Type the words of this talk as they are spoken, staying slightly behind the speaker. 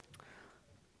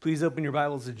Please open your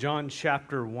Bibles to John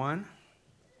chapter 1.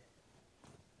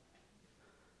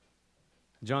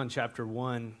 John chapter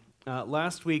 1.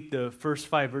 Last week, the first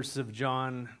 5 verses of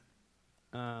John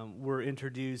were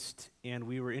introduced, and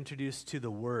we were introduced to the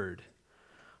Word.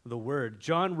 The Word.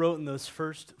 John wrote in those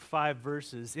first 5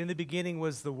 verses, "In the beginning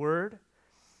was the Word,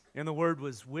 and the Word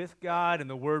was with God, and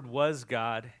the Word was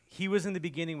God. He was in the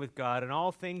beginning with God, and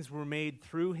all things were made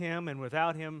through him, and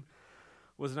without him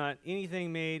was not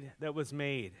anything made that was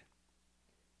made.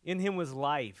 In him was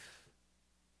life,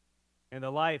 and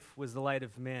the life was the light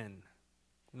of men.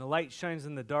 And the light shines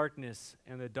in the darkness,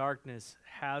 and the darkness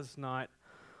has not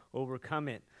overcome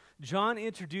it." John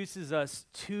introduces us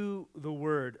to the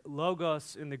word,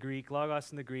 logos in the Greek,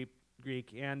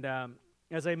 and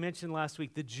as I mentioned last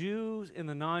week, the Jews and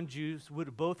the non-Jews would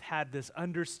have both had this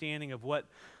understanding of what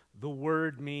the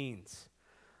word means.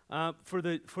 For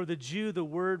the Jew, the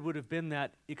word would have been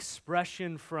that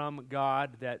expression from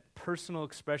God, that personal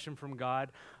expression from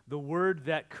God, the word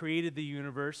that created the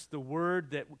universe, the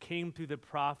word that came through the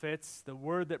prophets, the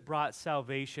word that brought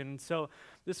salvation. So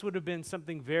this would have been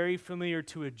something very familiar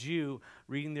to a Jew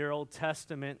reading their Old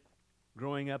Testament,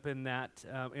 growing up in that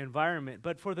environment.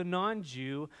 But for the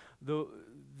non-Jew,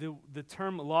 the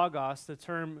term logos, the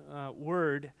term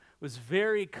word, was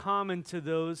very common to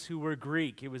those who were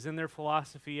Greek. It was in their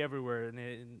philosophy everywhere,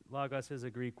 and logos is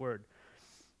a Greek word.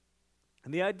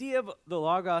 And the idea of the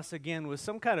logos, again, was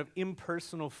some kind of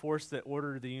impersonal force that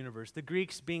ordered the universe. The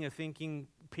Greeks, being a thinking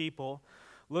people,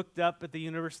 looked up at the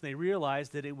universe and they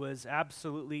realized that it was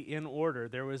absolutely in order.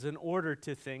 There was an order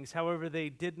to things. However, they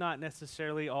did not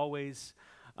necessarily always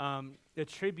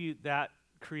attribute that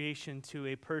creation to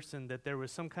a person, that there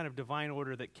was some kind of divine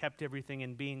order that kept everything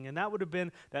in being, and that would have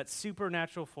been that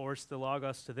supernatural force, the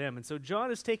logos, to them. And so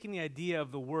John is taking the idea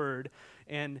of the word,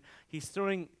 and he's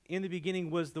throwing, in the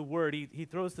beginning was the word. He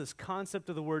throws this concept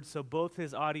of the word so both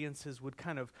his audiences would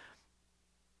kind of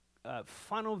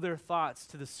funnel their thoughts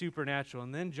to the supernatural,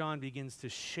 and then John begins to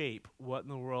shape what in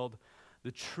the world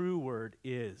the true word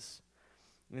is.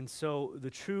 And so the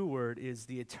true word is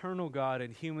the eternal God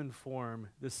in human form,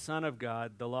 the Son of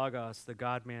God, the Logos, the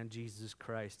God-man, Jesus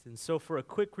Christ. And so for a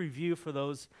quick review for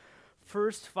those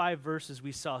first 5 verses,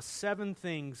 we saw 7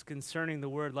 things concerning the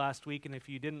word last week, and if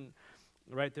you didn't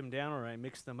write them down or I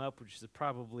mixed them up, which is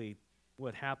probably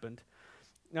what happened,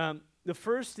 the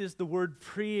first is the word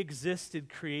pre-existed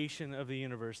creation of the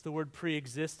universe. The word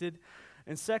pre-existed.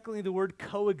 And secondly, the word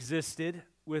coexisted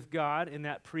with God in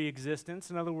that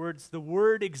pre-existence. In other words, the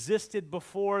Word existed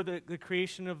before the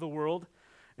creation of the world.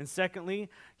 And secondly,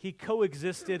 He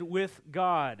coexisted with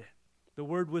God. The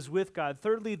Word was with God.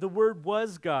 Thirdly, the Word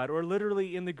was God, or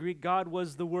literally in the Greek, God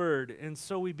was the Word. And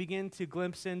so we begin to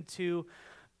glimpse into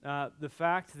the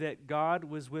fact that God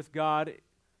was with God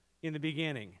in the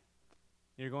beginning.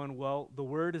 You're going, well, the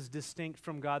Word is distinct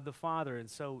from God the Father, and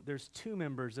so there's 2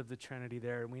 members of the Trinity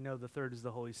there, and we know the third is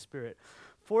the Holy Spirit.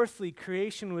 Fourthly,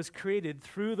 creation was created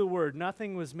through the Word.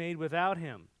 Nothing was made without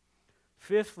Him.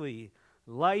 Fifthly,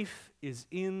 life is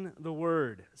in the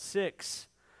Word. 6,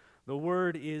 the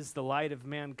Word is the light of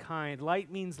mankind.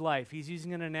 Light means life. He's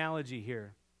using an analogy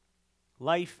here.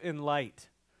 Life and light.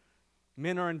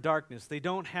 Men are in darkness. They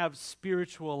don't have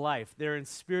spiritual life. They're in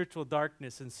spiritual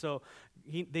darkness, and so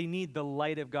they need the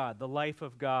light of God, the life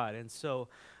of God. And so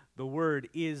the Word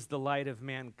is the light of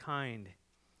mankind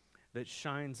that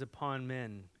shines upon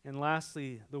men. And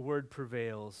lastly, the Word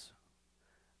prevails.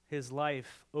 His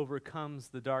life overcomes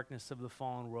the darkness of the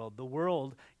fallen world. The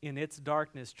world, in its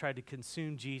darkness, tried to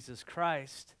consume Jesus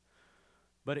Christ,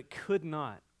 but it could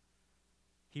not.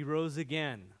 He rose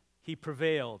again. He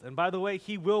prevailed. And by the way,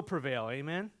 He will prevail.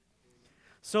 Amen?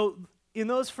 So in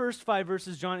those first 5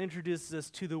 verses, John introduces us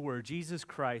to the Word, Jesus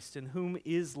Christ, in whom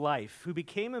is life, who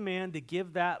became a man to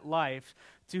give that life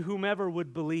to whomever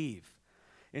would believe.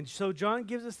 And so John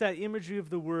gives us that imagery of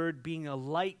the Word being a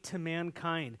light to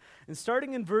mankind. And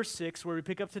starting in verse 6, where we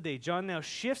pick up today, John now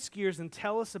shifts gears and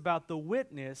tells us about the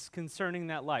witness concerning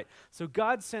that light. So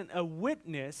God sent a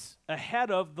witness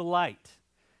ahead of the light.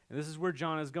 And this is where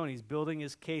John is going. He's building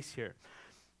his case here.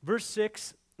 Verse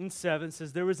 6 and 7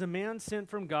 says, "There was a man sent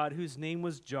from God whose name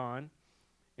was John,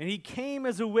 and he came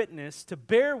as a witness to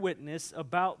bear witness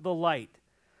about the light,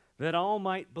 that all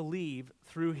might believe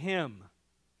through him."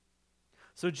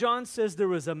 So John says there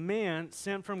was a man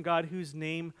sent from God whose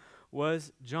name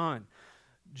was John.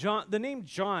 The name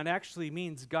John actually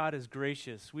means God is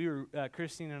gracious. We were,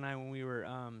 Christine and I, when we were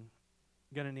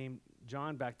going to name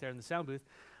John back there in the sound booth,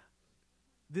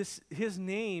 his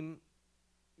name,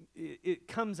 it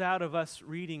comes out of us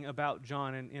reading about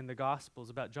John in the Gospels,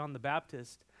 about John the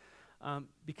Baptist.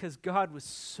 because God was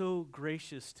so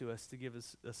gracious to us to give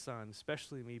us a son,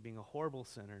 especially me being a horrible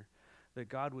sinner, that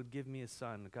God would give me a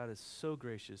son. God is so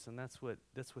gracious, and that's what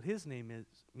his name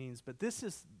means. But this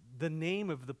is the name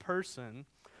of the person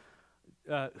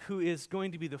who is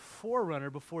going to be the forerunner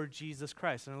before Jesus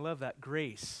Christ. And I love that.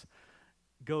 Grace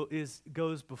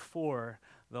goes before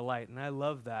the light. And I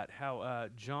love that, how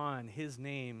John, his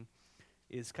name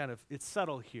is it's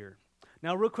subtle here.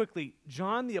 Now, real quickly,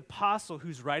 John the Apostle,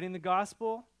 who's writing the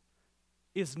gospel,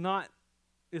 is not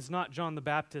John the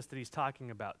Baptist that he's talking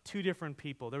about. Two different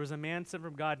people. There was a man sent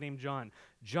from God named John.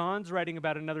 John's writing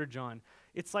about another John.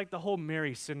 It's like the whole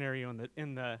Mary scenario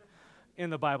in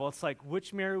the Bible. It's like,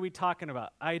 which Mary are we talking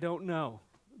about? I don't know,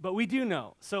 but we do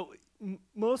know. So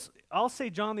I'll say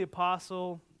John the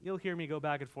Apostle. You'll hear me go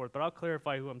back and forth, but I'll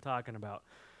clarify who I'm talking about.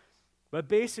 But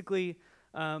basically,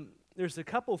 there's a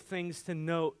couple things to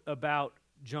note about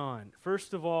John.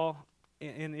 First of all,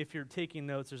 and if you're taking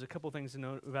notes, there's a couple things to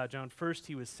note about John. First,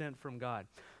 he was sent from God.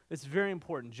 It's very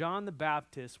important. John the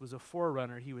Baptist was a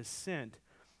forerunner. He was sent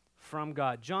from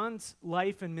God. John's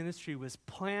life and ministry was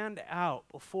planned out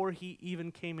before he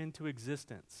even came into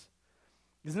existence.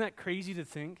 Isn't that crazy to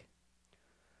think?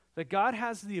 That God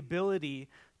has the ability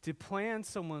to plan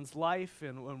someone's life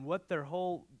and what their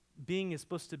whole being is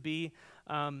supposed to be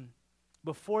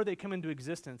before they come into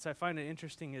existence. I find it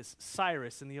interesting is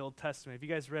Cyrus in the Old Testament. If you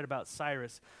guys read about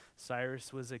Cyrus,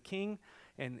 Cyrus was a king,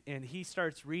 and he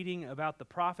starts reading about the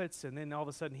prophets, and then all of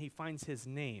a sudden he finds his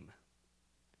name.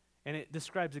 And it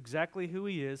describes exactly who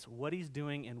he is, what he's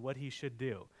doing, and what he should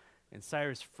do. And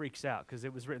Cyrus freaks out because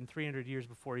it was written 300 years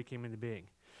before he came into being.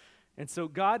 And so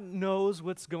God knows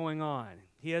what's going on.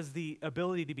 He has the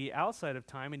ability to be outside of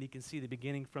time, and he can see the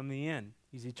beginning from the end.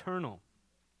 He's eternal.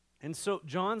 And so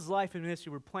John's life and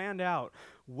ministry were planned out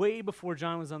way before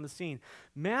John was on the scene.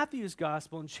 Matthew's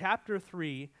gospel in chapter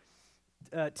 3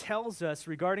 tells us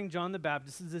regarding John the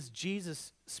Baptist, this is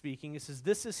Jesus speaking. It says,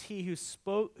 "This is he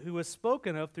who was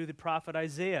spoken of through the prophet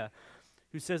Isaiah,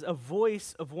 who says, a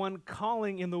voice of one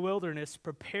calling in the wilderness,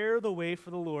 prepare the way for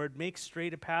the Lord, make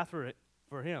straight a path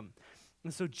for him."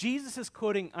 And so Jesus is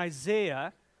quoting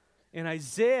Isaiah, and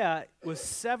Isaiah was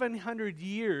 700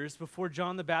 years before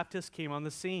John the Baptist came on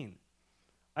the scene.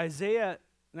 Isaiah,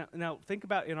 now think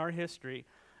about in our history,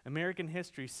 American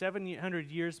history,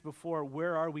 700 years before,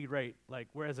 where are we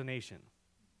we're as a nation?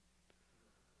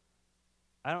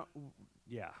 It's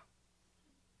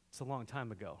a long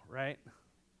time ago, right?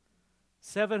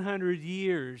 700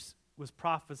 years was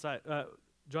prophesied,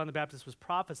 John the Baptist was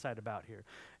prophesied about here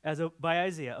by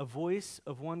Isaiah, a voice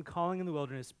of one calling in the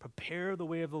wilderness, prepare the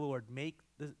way of the Lord, make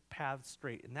the path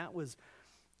straight. And that was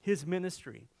his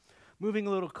ministry. Moving a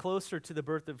little closer to the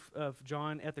birth of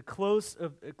John, at the close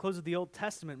of the Old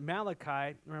Testament,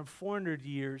 Malachi, around 400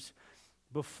 years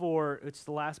before, it's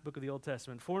the last book of the Old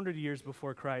Testament, 400 years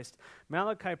before Christ,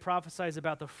 Malachi prophesies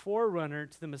about the forerunner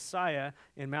to the Messiah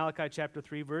in Malachi chapter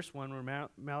 3, verse 1, where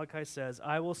Malachi says,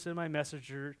 "I will send my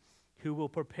messenger who will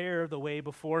prepare the way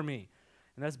before me."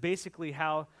 And that's basically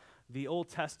how the Old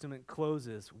Testament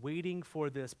closes, waiting for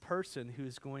this person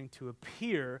who's going to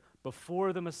appear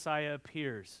before the Messiah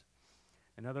appears.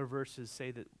 And other verses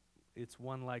say that it's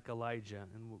one like Elijah,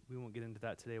 and we won't get into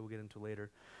that today, we'll get into it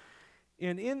later.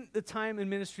 And in the time and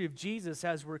ministry of Jesus,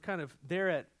 as we're kind of there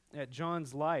at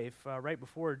John's life, right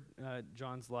before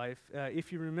John's life,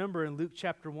 if you remember in Luke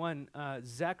chapter 1,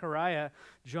 Zechariah,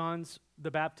 John's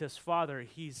the Baptist's father,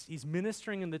 he's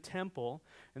ministering in the temple,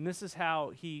 and this is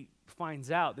how he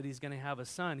finds out that he's going to have a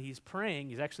son. He's praying,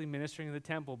 he's actually ministering in the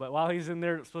temple, but while he's in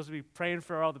there, supposed to be praying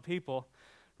for all the people,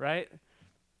 right?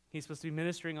 He's supposed to be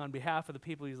ministering on behalf of the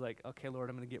people. He's like, "Okay, Lord,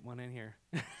 I'm going to get one in here."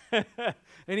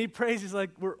 And he prays, he's like,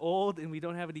 "We're old and we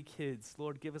don't have any kids.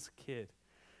 Lord, give us a kid."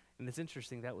 And it's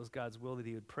interesting, that was God's will that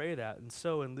he would pray that. And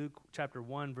so in Luke chapter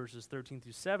 1, verses 13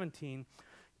 through 17,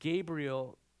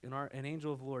 Gabriel, an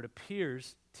angel of the Lord,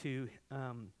 appears to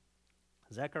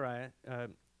Zechariah.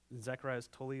 Zechariah is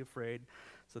totally afraid.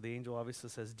 So the angel obviously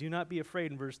says, "Do not be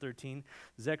afraid," in verse 13,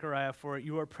 Zechariah, "for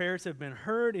your prayers have been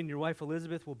heard, and your wife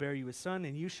Elizabeth will bear you a son,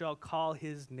 and you shall call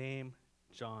his name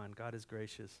John." God is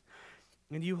gracious.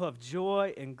 "And you will have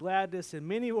joy and gladness, and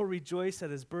many will rejoice at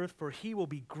his birth, for he will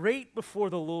be great before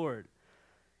the Lord.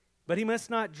 But he must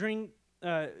not drink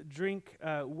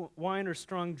wine or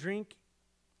strong drink,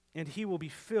 and he will be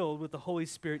filled with the Holy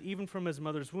Spirit, even from his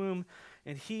mother's womb.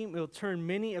 And he will turn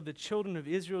many of the children of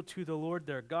Israel to the Lord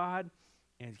their God,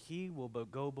 and he will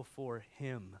go before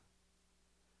him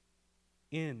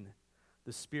in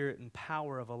the spirit and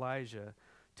power of Elijah,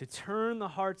 to turn the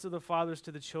hearts of the fathers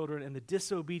to the children and the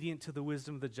disobedient to the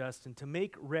wisdom of the just, and to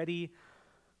make ready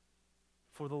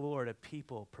for the Lord a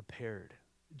people prepared.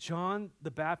 John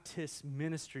the Baptist's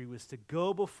ministry was to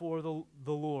go before the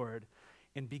Lord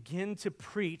and begin to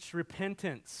preach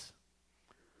repentance.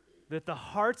 That the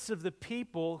hearts of the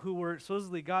people who were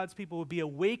supposedly God's people would be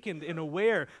awakened and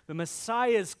aware the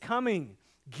Messiah is coming.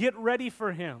 Get ready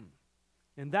for him.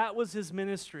 And that was his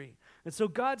ministry. And so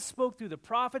God spoke through the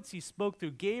prophets, he spoke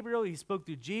through Gabriel, he spoke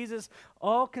through Jesus,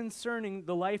 all concerning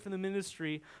the life and the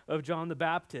ministry of John the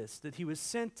Baptist, that he was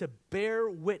sent to bear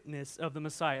witness of the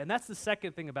Messiah. And that's the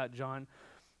second thing about John.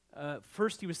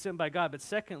 First, he was sent by God, but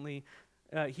secondly,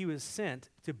 he was sent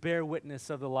to bear witness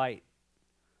of the light.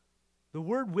 The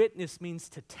word witness means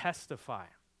to testify.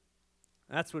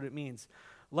 That's what it means,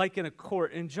 like in a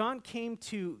court. And John came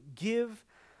to give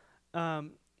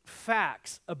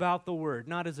facts about the word,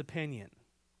 not his opinion.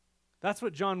 That's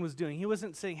what John was doing. He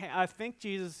wasn't saying, hey, I think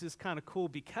Jesus is kind of cool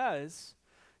because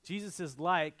Jesus is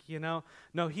like, No,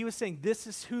 he was saying, this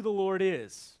is who the Lord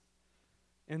is.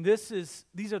 And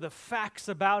these are the facts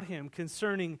about him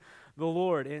concerning the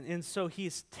Lord. And so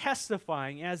he's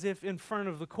testifying as if in front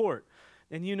of the court.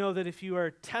 And you know that if you are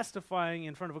testifying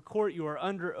in front of a court, you are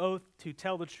under oath to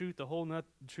tell the truth, the whole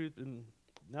truth, and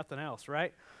nothing else,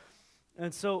 right?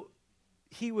 And so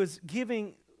he was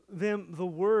giving them the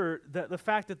word, the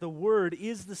fact that the Word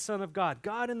is the Son of God,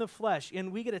 God in the flesh.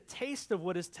 And we get a taste of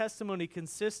what his testimony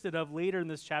consisted of later in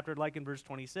this chapter, like in verse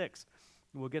 26.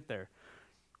 We'll get there.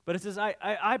 But it says,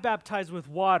 I baptize with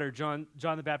water, John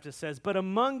the Baptist says, but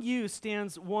among you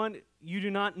stands one you do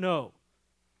not know.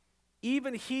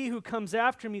 Even he who comes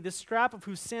after me, the strap of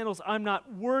whose sandals I'm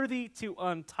not worthy to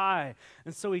untie.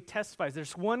 And so he testifies,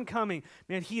 there's one coming.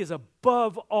 Man, he is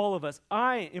above all of us.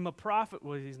 I am a prophet.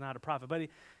 Well, he's not a prophet, but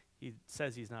he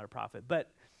says he's not a prophet.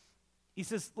 But he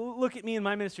says, look at me in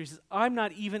my ministry. He says, I'm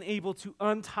not even able to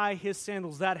untie his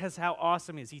sandals. That is how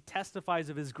awesome he is. He testifies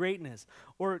of his greatness.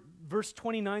 Or verse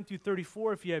 29 through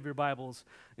 34, if you have your Bibles,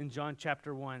 in John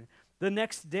chapter 1. The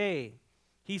next day,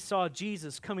 he saw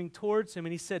Jesus coming towards him,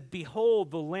 and he said, behold,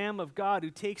 the Lamb of God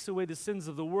who takes away the sins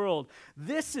of the world.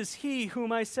 This is he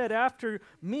whom I said, after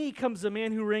me comes a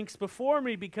man who ranks before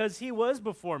me because he was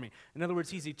before me. In other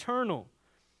words, he's eternal.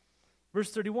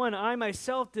 Verse 31, I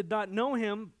myself did not know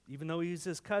him, even though he's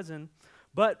his cousin,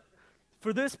 but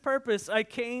for this purpose I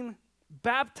came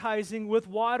baptizing with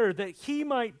water, that he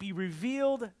might be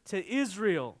revealed to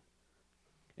Israel.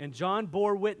 And John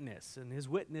bore witness, and his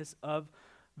witness of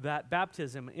that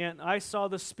baptism. And I saw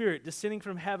the Spirit descending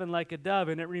from heaven like a dove,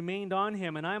 and it remained on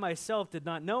him. And I myself did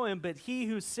not know him, but he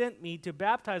who sent me to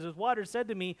baptize with water said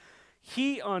to me,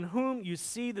 he on whom you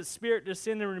see the Spirit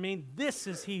descend and remain, this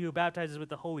is he who baptizes with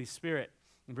the Holy Spirit.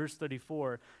 In verse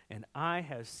 34, and I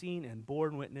have seen and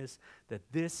borne witness that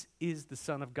this is the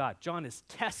Son of God. John is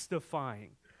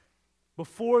testifying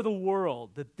before the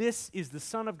world that this is the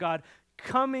Son of God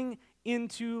coming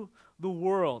into the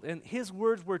world. And his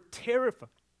words were terrifying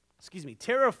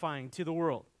to the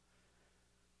world.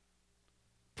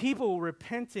 People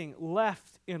repenting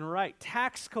left and right.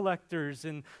 Tax collectors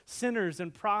and sinners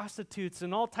and prostitutes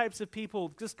and all types of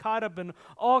people just caught up in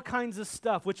all kinds of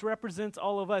stuff, which represents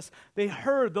all of us. They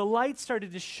heard, the light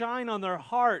started to shine on their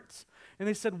hearts. And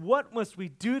they said, what must we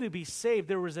do to be saved?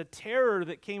 There was a terror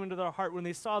that came into their heart when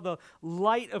they saw the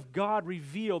light of God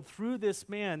revealed through this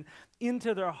man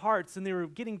into their hearts. And they were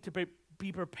getting to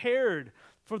be prepared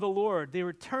for the Lord. They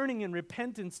were turning in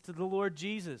repentance to the Lord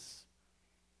Jesus,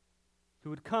 who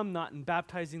would come not in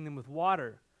baptizing them with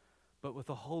water, but with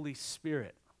the Holy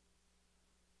Spirit.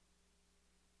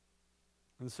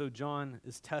 And so John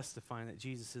is testifying that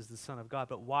Jesus is the Son of God.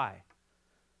 But why?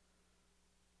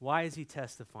 Why is he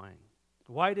testifying?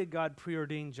 Why did God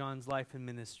preordain John's life and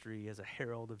ministry as a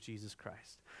herald of Jesus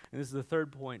Christ? And this is the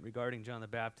third point regarding John the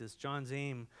Baptist. John's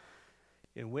aim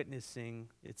in witnessing,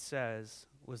 it says,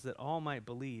 was that all might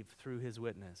believe through his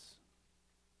witness.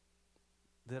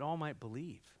 That all might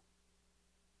believe.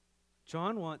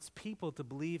 John wants people to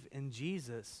believe in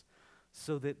Jesus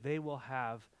so that they will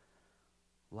have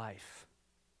life.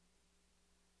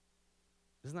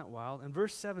 Isn't that wild? And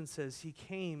verse 7 says, he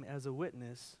came as a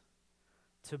witness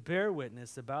to bear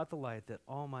witness about the light that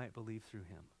all might believe through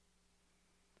him.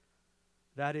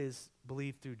 That is,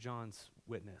 believe through John's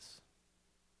witness.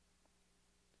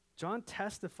 John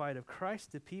testified of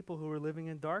Christ to people who were living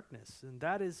in darkness, and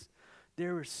that is, they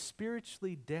were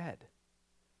spiritually dead.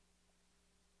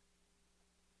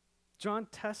 John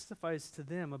testifies to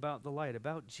them about the light,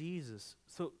 about Jesus,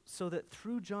 so that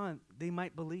through John they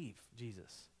might believe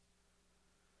Jesus.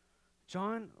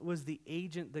 John was the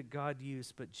agent that God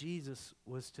used, but Jesus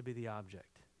was to be the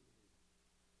object.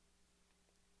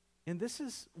 And this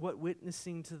is what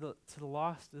witnessing to the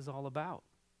lost is all about.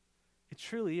 It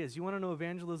truly is. You want to know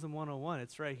Evangelism 101?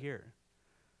 It's right here.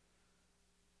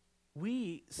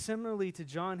 We, similarly to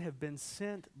John, have been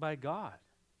sent by God.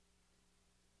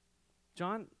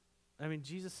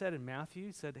 Jesus said in Matthew,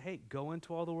 he said, hey, go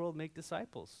into all the world, make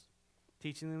disciples,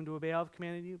 teaching them to obey all I've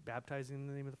commanded you, baptizing them in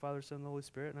the name of the Father, Son, and the Holy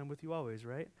Spirit, and I'm with you always,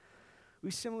 right? We,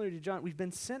 similar to John, we've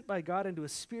been sent by God into a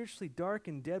spiritually dark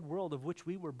and dead world of which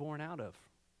we were born out of.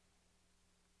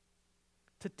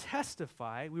 To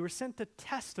testify, we were sent to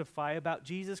testify about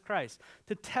Jesus Christ,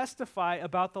 to testify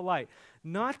about the light,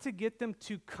 not to get them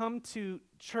to come to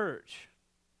church,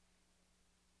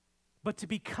 but to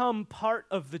become part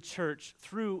of the church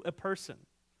through a person.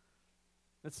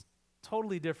 That's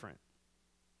totally different.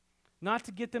 Not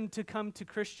to get them to come to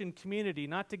Christian community,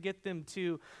 not to get them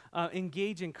to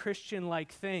engage in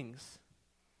Christian-like things,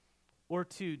 or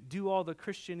to do all the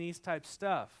Christianese type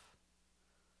stuff,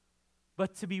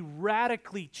 but to be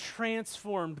radically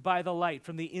transformed by the light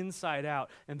from the inside out.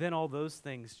 And then all those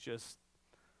things just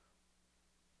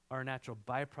are a natural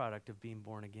byproduct of being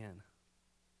born again.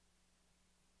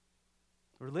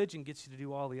 Religion gets you to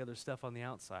do all the other stuff on the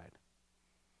outside.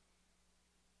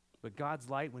 But God's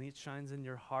light, when it shines in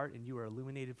your heart and you are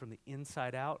illuminated from the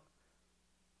inside out,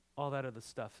 all that other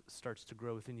stuff starts to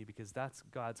grow within you, because that's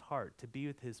God's heart, to be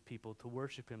with his people, to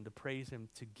worship him, to praise him,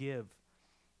 to give,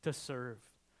 to serve,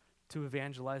 to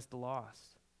evangelize the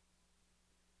lost.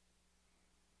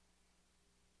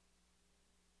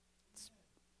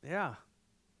 Yeah,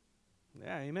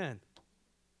 amen.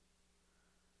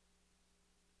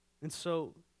 And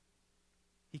so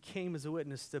he came as a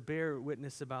witness to bear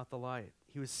witness about the light.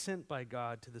 He was sent by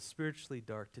God to the spiritually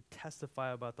dark to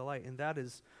testify about the light. And that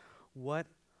is what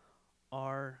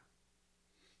our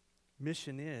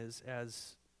mission is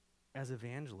as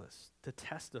evangelists, to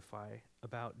testify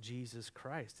about Jesus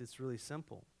Christ. It's really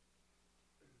simple.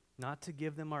 Not to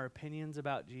give them our opinions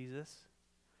about Jesus,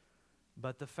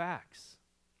 but the facts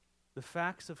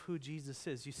of who Jesus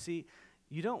is. You see,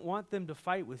 you don't want them to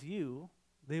fight with you.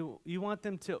 You want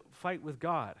them to fight with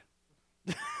God.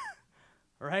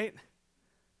 Right?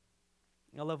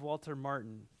 I love Walter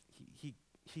Martin.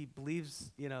 He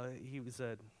believes, he was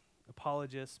an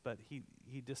apologist, but he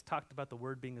just talked about the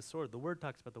word being a sword. The word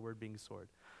talks about the word being a sword.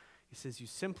 He says you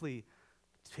simply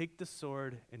take the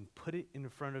sword and put it in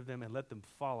front of them and let them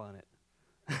fall on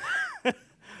it.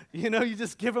 You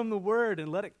just give them the word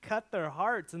and let it cut their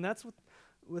hearts. And that's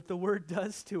what the word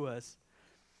does to us.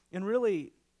 And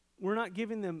really, we're not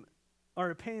giving them our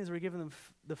opinions, we're giving them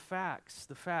the facts,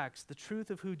 the truth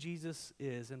of who Jesus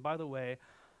is. And by the way,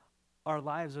 our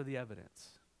lives are the evidence.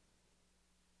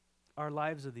 Our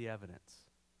lives are the evidence.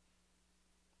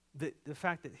 The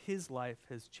fact that his life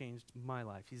has changed my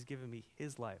life. He's given me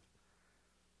his life.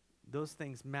 Those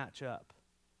things match up,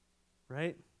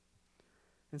 right?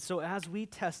 And so as we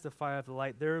testify of the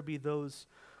light, there will be those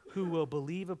who will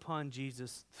believe upon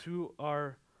Jesus through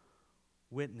our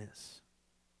witness.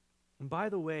 And by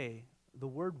the way, the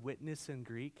word witness in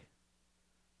Greek, do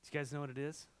you guys know what it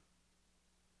is?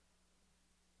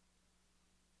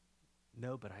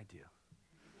 No, but I do.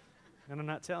 And I'm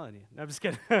not telling you. No, I'm just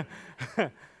kidding.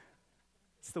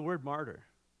 It's the word martyr,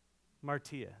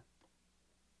 martia.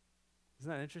 Isn't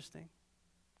that interesting?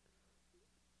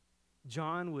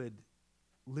 John would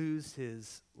lose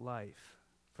his life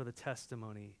for the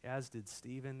testimony, as did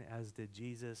Stephen, as did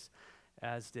Jesus,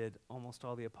 as did almost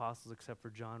all the apostles except for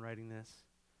John writing this.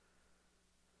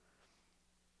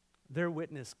 Their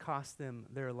witness cost them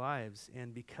their lives,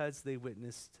 and because they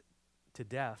witnessed to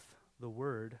death, the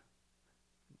word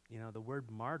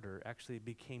martyr actually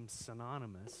became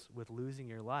synonymous with losing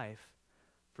your life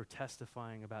for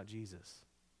testifying about Jesus.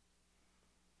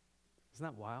 Isn't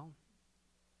that wild?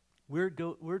 We're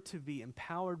to be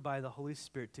empowered by the Holy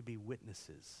Spirit to be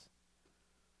witnesses.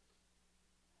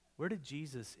 Where did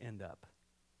Jesus end up?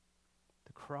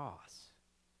 The cross.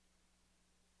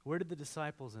 Where did the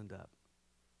disciples end up?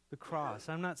 The cross.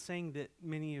 I'm not saying that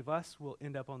many of us will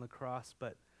end up on the cross,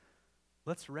 but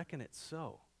let's reckon it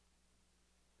so.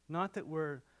 Not that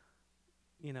we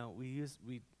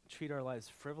treat our lives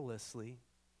frivolously,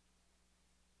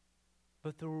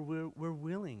 but that we're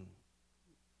willing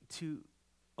to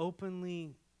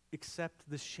openly accept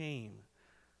the shame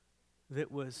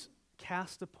that was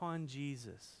cast upon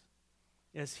Jesus.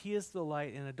 As he is the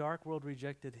light and a dark world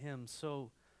rejected him, so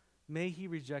may he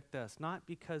reject us, not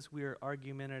because we are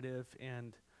argumentative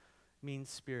and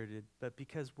mean-spirited, but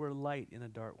because we're light in a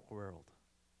dark world.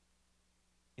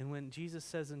 And when Jesus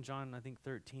says in John,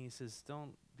 13, he says,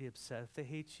 don't be upset. If they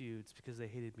hate you, it's because they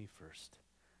hated me first.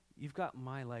 You've got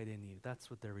my light in you. That's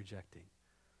what they're rejecting.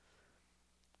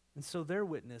 And so their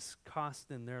witness cost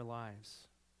them their lives.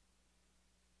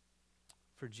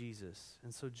 for Jesus.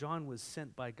 And so John was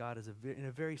sent by God in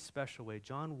a very special way.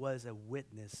 John was a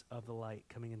witness of the light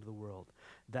coming into the world,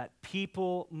 that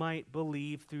people might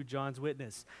believe through John's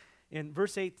witness. In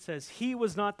verse 8 says, he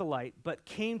was not the light, but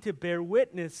came to bear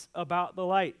witness about the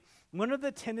light. One of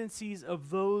the tendencies of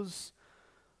those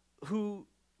who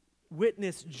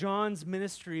witnessed John's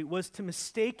ministry was to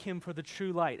mistake him for the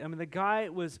true light. I mean, the guy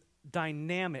was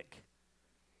dynamic.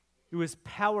 He was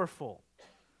powerful.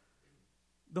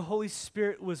 The Holy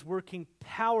Spirit was working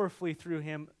powerfully through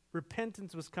him.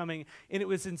 Repentance was coming, and it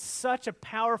was in such a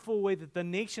powerful way that the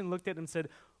nation looked at him and said,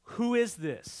 who is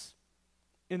this?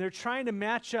 And they're trying to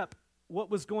match up what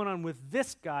was going on with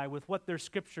this guy with what their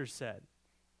scripture said.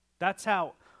 That's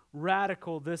how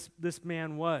radical this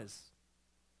man was.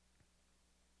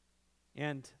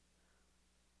 And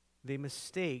they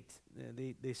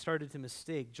started to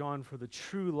mistake John for the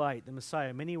true light, the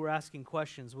Messiah. Many were asking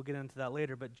questions. We'll get into that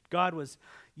later. But God was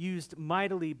used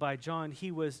mightily by John.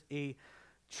 He was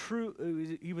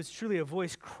truly a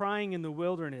voice crying in the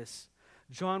wilderness.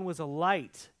 John was a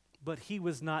light, but he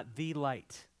was not the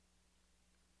light.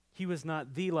 He was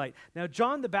not the light. Now,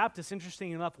 John the Baptist,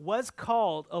 interesting enough, was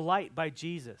called a light by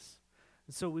Jesus.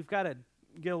 And so we've got to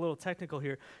get a little technical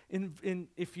here.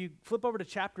 If you flip over to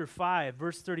chapter 5,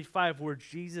 verse 35, where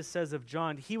Jesus says of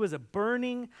John, he was a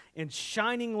burning and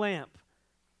shining lamp,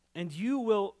 and you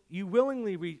were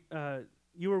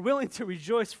willing to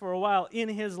rejoice for a while in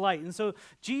his light. And so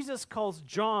Jesus calls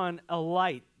John a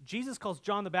light. Jesus calls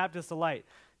John the Baptist a light.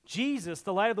 Jesus,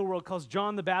 the light of the world, calls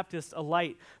John the Baptist a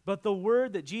light. But the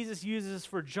word that Jesus uses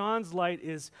for John's light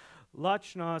is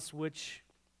lachnos, which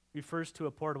refers to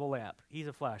a portable lamp. He's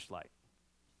a flashlight.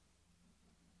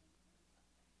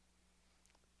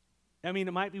 I mean,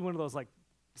 it might be one of those like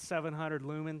 700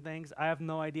 lumen things. I have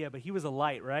no idea, but he was a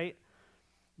light, right?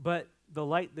 But the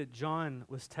light that John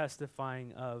was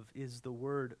testifying of is the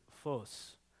word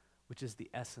phos, which is the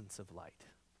essence of light.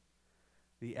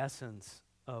 The essence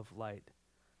of light.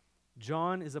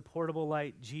 John is a portable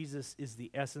light. Jesus is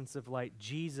the essence of light.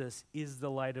 Jesus is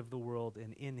the light of the world,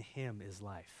 and in him is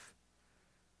life.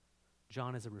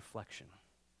 John is a reflection.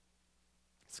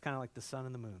 It's kind of like the sun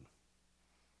and the moon.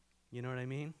 You know what I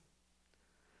mean?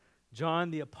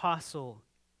 John the apostle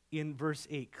in verse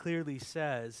 8 clearly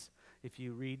says, if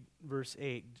you read verse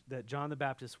 8, that John the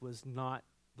Baptist was not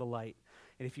the light.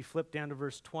 And if you flip down to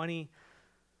verse 20,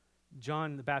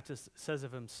 John the Baptist says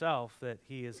of himself that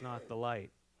he is not the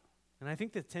light. And I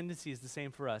think the tendency is the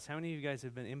same for us. How many of you guys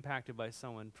have been impacted by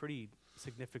someone pretty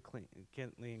significantly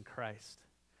in Christ?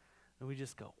 And we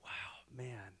just go, wow,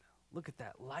 man, look at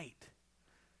that light.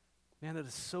 Man, that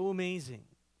is so amazing.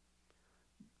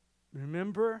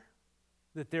 Remember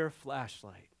that they're a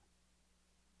flashlight,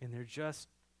 and they're just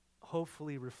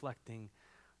hopefully reflecting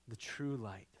the true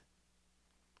light.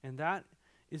 And that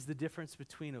is the difference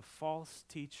between a false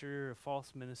teacher, a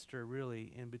false minister,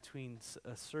 really, and between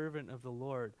a servant of the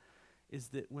Lord, is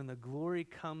that when the glory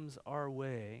comes our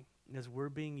way, as we're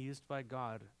being used by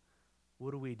God,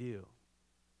 what do?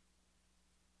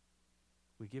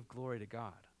 We give glory to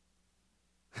God.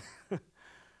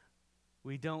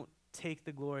 We don't take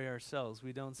the glory ourselves.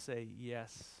 We don't say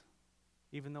yes,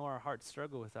 even though our hearts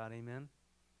struggle with that, amen?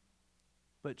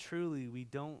 But truly, we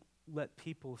don't let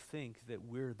people think that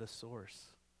we're the source.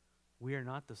 We are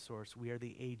not the source. We are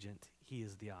the agent. He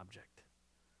is the object.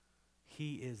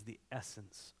 He is the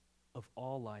essence of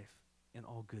all life and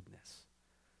all goodness.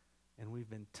 And we've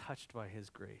been touched by his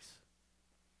grace.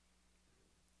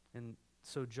 And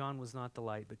so John was not the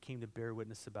light, but came to bear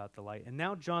witness about the light. And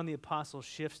now John the apostle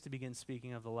shifts to begin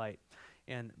speaking of the light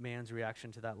and man's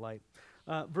reaction to that light.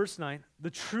 Verse 9,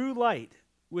 the true light,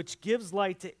 which gives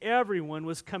light to everyone,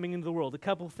 was coming into the world. A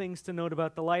couple things to note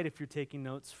about the light if you're taking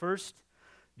notes. First,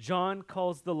 John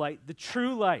calls the light the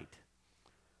true light.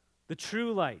 The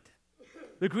true light.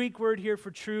 The Greek word here for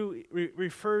true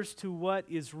refers to what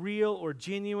is real or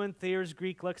genuine. Thayer's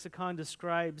Greek lexicon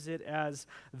describes it as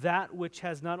that which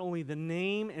has not only the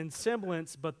name and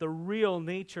semblance, but the real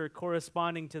nature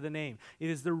corresponding to the name. It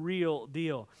is the real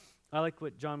deal. I like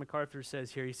what John MacArthur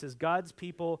says here. He says, God's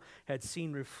people had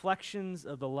seen reflections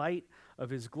of the light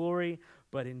of his glory,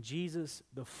 but in Jesus,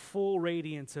 the full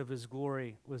radiance of his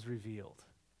glory was revealed.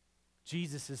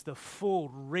 Jesus is the full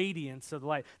radiance of the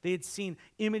light. They had seen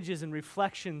images and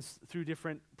reflections through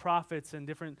different prophets and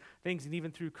different things, and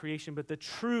even through creation, but the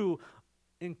true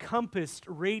encompassed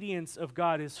radiance of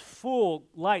God is full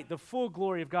light. The full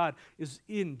glory of God is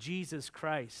in Jesus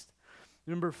Christ.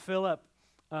 Remember Philip,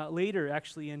 later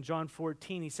actually in John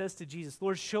 14, he says to Jesus,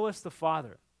 Lord, show us the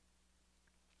Father.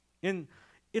 In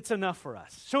it's enough for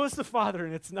us. Show us the Father,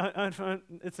 and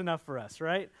it's enough for us,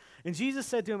 right? And Jesus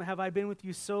said to him, have I been with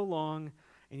you so long,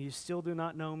 and you still do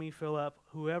not know me, Philip?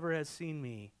 Whoever has seen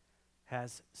me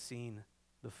has seen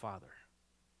the Father.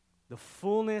 The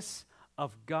fullness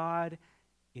of God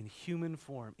in human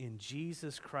form, in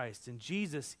Jesus Christ. And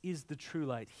Jesus is the true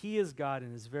light. He is God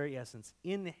in his very essence.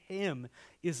 In him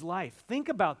is life. Think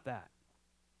about that.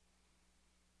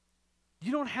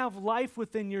 You don't have life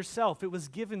within yourself. It was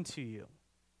given to you.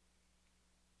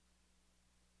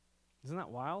 Isn't that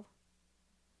wild?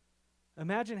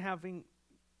 Imagine having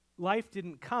life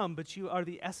didn't come, but you are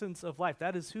the essence of life.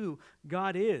 That is who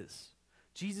God is.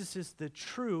 Jesus is the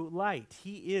true light.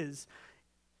 He is,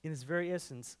 in his very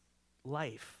essence,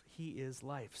 life. He is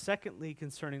life. Secondly,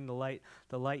 concerning the light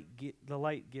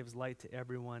gives light to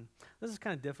everyone. This is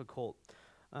kind of difficult.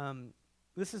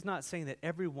 This is not saying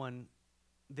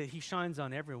that he shines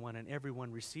on everyone and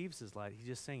everyone receives his light. He's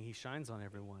just saying he shines on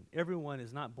everyone. Everyone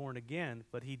is not born again,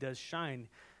 but he does shine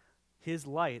his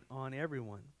light on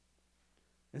everyone.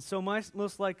 And so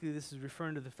most likely this is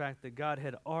referring to the fact that God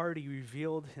had already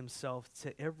revealed himself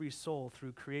to every soul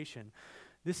through creation.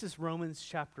 This is Romans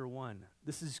chapter 1.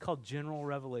 This is called general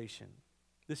revelation.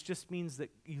 This just means that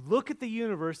you look at the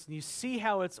universe and you see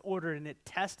how it's ordered, and it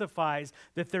testifies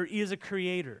that there is a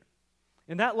creator.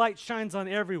 And that light shines on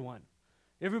everyone.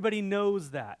 Everybody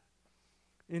knows that.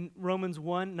 In Romans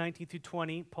 1, 19 through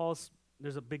 20,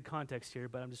 there's a big context here,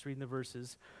 but I'm just reading the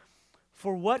verses.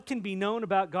 For what can be known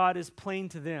about God is plain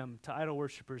to them, to idol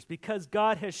worshippers, because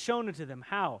God has shown it to them.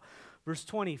 How? Verse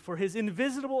 20, for his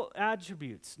invisible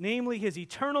attributes, namely his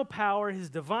eternal power, his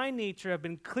divine nature, have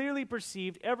been clearly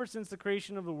perceived ever since the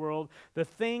creation of the world, the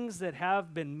things that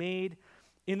have been made,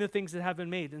 in the things that have been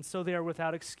made, and so they are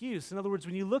without excuse. In other words,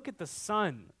 when you look at the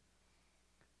sun,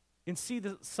 and see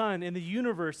the sun and the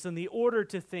universe and the order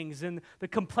to things and the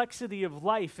complexity of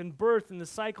life and birth and the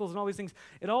cycles and all these things,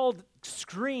 it all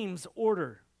screams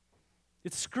order.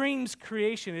 It screams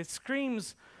creation. It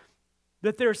screams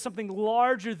that there's something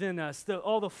larger than us,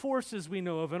 all the forces we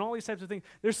know of and all these types of things.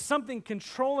 There's something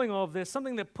controlling all of this,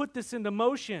 something that put this into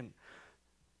motion.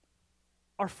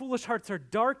 Our foolish hearts are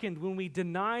darkened when we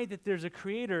deny that there's a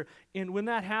creator. And when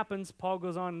that happens, Paul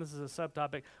goes on, and this is a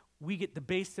subtopic, we get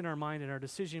debased in our mind and our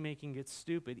decision-making gets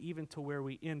stupid, even to where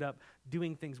we end up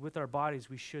doing things with our bodies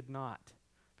we should not,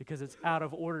 because it's out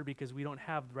of order, because we don't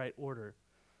have the right order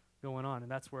going on,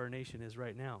 and that's where our nation is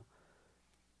right now.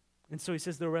 And so he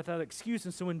says they're without excuse.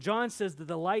 And so when John says that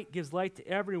the light gives light to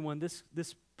everyone, this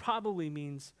probably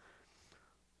means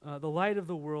the light of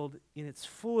the world in its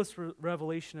fullest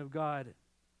revelation of God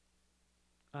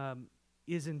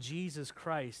is in Jesus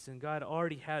Christ, and God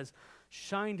already has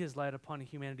shined his light upon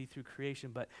humanity through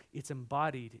creation, but it's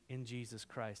embodied in Jesus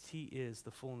Christ. He is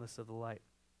the fullness of the light.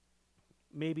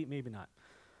 Maybe not.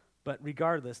 But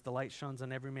regardless, the light shines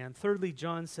on every man. Thirdly,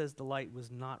 John says the light was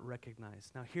not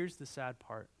recognized. Now here's the sad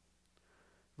part.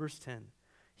 Verse 10,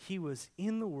 he was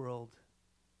in the world,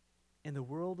 and the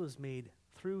world was made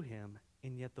through him,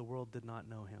 and yet the world did not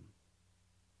know him.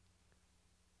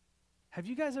 Have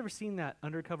you guys ever seen that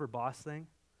Undercover Boss thing?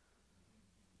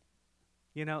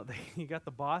 You know, you got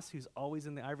the boss who's always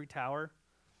in the ivory tower,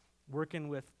 working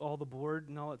with all the board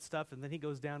and all that stuff, and then he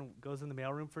goes in the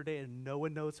mailroom for a day, and no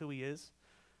one knows who he is.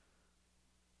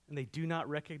 And they do not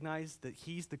recognize that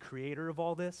he's the creator of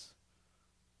all this.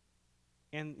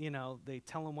 And, you know, they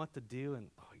tell him what to do, and,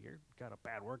 you've got a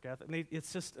bad work ethic. And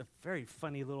it's just a very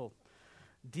funny little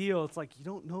deal. It's like, you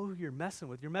don't know who you're messing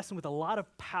with. You're messing with a lot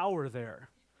of power there.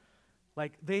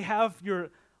 Like, they have your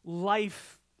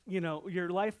life,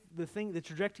 the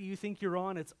trajectory you think you're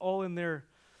on, it's all in their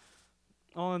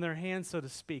hands, so to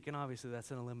speak. And obviously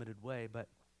that's in a limited way, but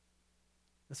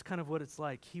that's kind of what it's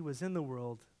like. He was in the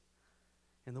world,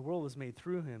 and the world was made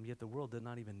through him, yet the world did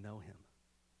not even know him.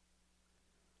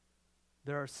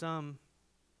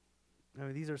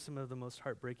 These are some of the most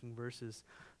heartbreaking verses.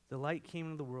 The light came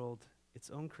into the world, its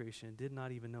own creation, and did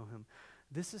not even know him.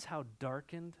 This is how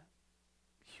darkened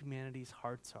humanity's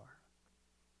hearts are.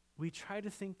 We try to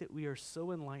think that we are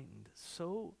so enlightened,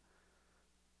 so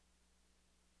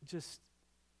just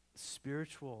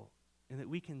spiritual, and that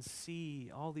we can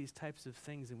see all these types of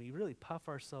things, and we really puff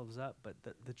ourselves up, but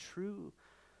the true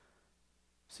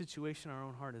situation in our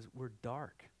own heart is we're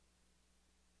dark.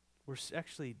 We're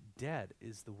actually dead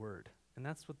is the word. And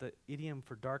that's what the idiom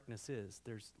for darkness is.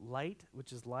 There's light,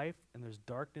 which is life, and there's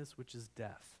darkness, which is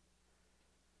death.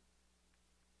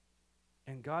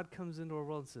 And God comes into our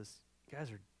world and says, you guys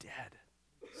are dead,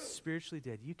 spiritually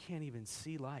dead. You can't even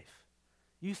see life.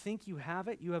 You think you have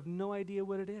it. You have no idea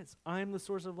what it is. I'm the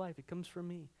source of life. It comes from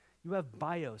me. You have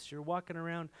bios. You're walking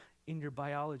around in your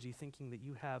biology thinking that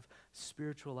you have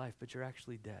spiritual life, but you're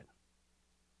actually dead.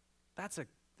 That's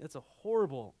a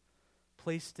horrible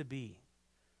place to be.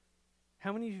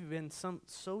 How many of you have been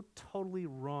so totally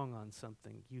wrong on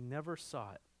something you never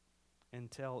saw it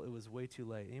until it was way too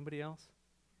late? Anybody else?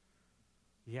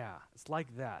 Yeah, it's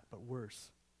like that, but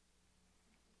worse.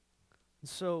 And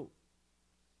so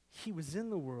he was in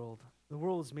the world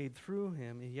was made through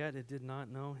him, and yet it did not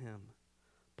know him.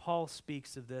 Paul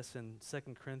speaks of this in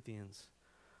 2 Corinthians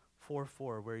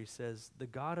 4:4, where he says, "The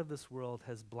God of this world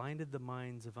has blinded the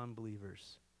minds of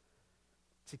unbelievers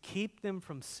to keep them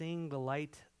from seeing the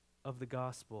light of the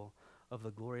gospel of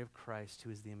the glory of Christ, who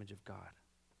is the image of God."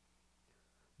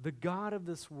 The God of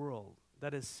this world,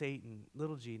 that is Satan,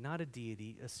 little g, not a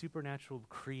deity, a supernatural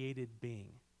created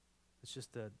being. It's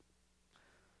just an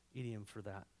idiom for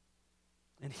that.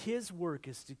 And his work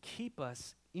is to keep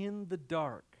us in the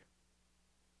dark.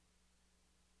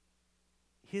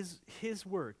 His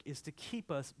work is to keep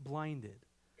us blinded.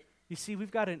 You see,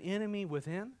 we've got an enemy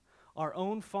within, our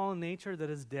own fallen nature that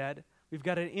is dead. We've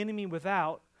got an enemy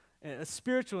without, a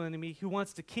spiritual enemy who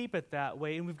wants to keep it that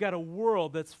way. And we've got a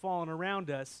world that's fallen around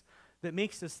us that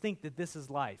makes us think that this is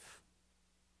life.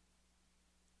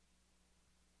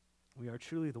 We are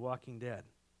truly the walking dead,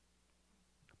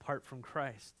 apart from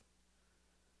Christ.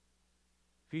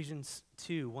 Ephesians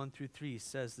 2:1-3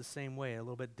 says the same way, a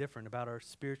little bit different, about our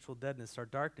spiritual deadness, our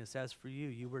darkness. As for you,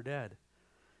 you were dead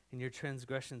in your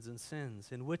transgressions and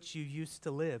sins, in which you used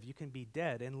to live. You can be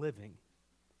dead and living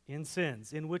in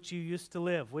sins, in which you used to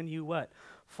live when you what?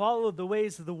 Followed the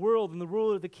ways of the world and the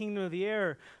ruler of the kingdom of the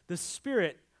air, the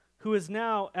spirit who is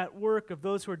now at work of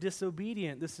those who are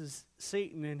disobedient. This is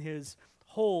Satan and his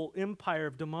whole empire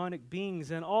of demonic beings.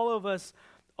 And all of us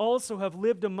also have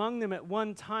lived among them at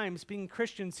one time, being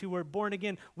Christians who were born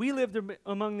again. We lived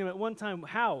among them at one time.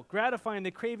 How? Gratifying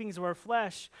the cravings of our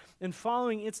flesh and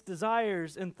following its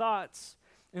desires and thoughts.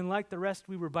 And like the rest,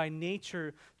 we were by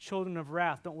nature children of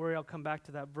wrath. Don't worry, I'll come back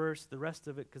to that verse, the rest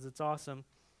of it, because it's awesome.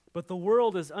 But the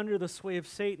world is under the sway of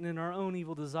Satan and our own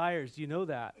evil desires. Do you know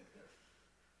that?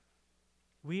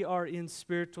 We are in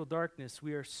spiritual darkness.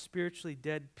 We are spiritually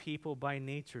dead people by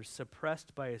nature,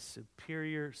 suppressed by a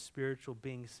superior spiritual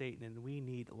being, Satan, and we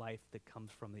need life that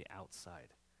comes from the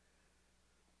outside.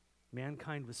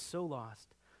 Mankind was so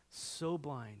lost, so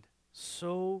blind,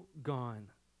 so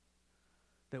gone,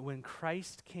 that when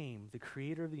Christ came, the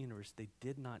creator of the universe, they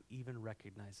did not even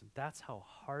recognize him. That's how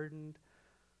hardened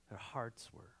their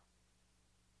hearts were.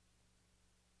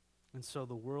 And so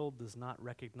the world does not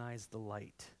recognize the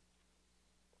light.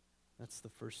 That's the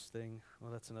first thing.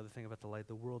 Well, that's another thing about the light.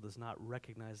 The world does not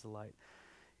recognize the light.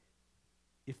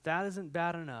 If that isn't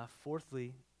bad enough,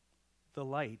 fourthly, the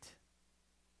light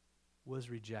was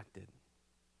rejected.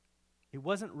 It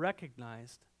wasn't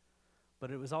recognized,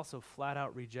 but it was also flat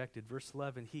out rejected. Verse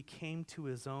 11, he came to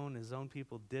his own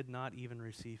people did not even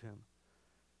receive him.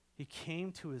 He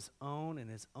came to his own, and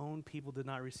his own people did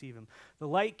not receive him. The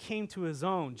light came to his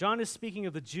own. John is speaking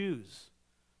of the Jews.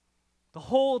 The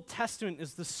whole Testament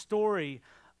is the story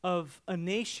of a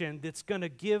nation that's going to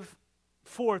give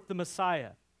forth the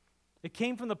Messiah. It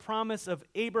came from the promise of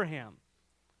Abraham.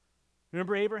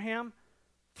 Remember Abraham?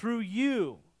 Through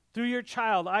you, through your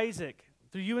child Isaac,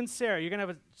 through you and Sarah, you're going to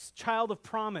have a child of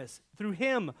promise. Through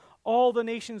him, all the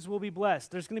nations will be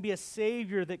blessed. There's going to be a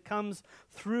Savior that comes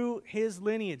through his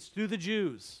lineage, through the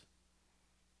Jews.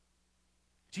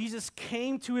 Jesus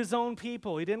came to his own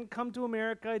people. He didn't come to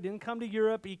America. He didn't come to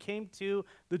Europe. He came to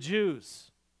the Jews.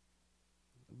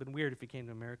 It would have been weird if he came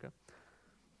to America.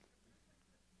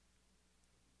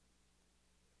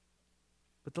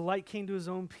 But the light came to his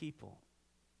own people.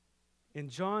 And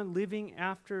John, living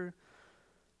after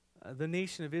the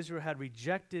nation of Israel had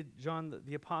rejected, John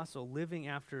the apostle, living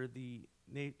after the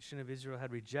nation of Israel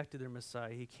had rejected their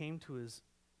Messiah, he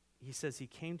says he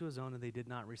came to his own and they did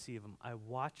not receive him. I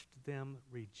watched them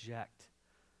reject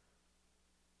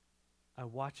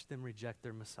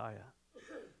their Messiah.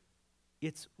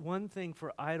 It's one thing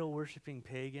for idol-worshiping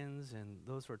pagans and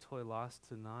those who are totally lost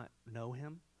to not know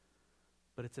him,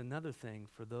 but it's another thing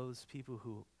for those people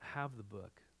who have the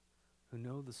book, who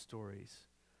know the stories,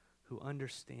 who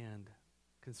understand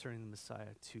concerning the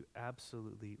Messiah, to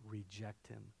absolutely reject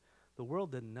him. The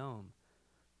world didn't know him,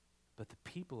 but the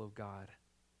people of God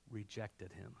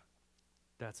rejected him.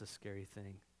 That's a scary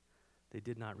thing. They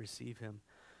did not receive him.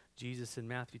 Jesus in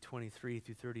Matthew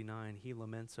 23-39, he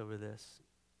laments over this.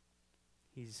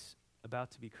 He's about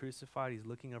to be crucified. He's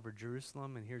looking over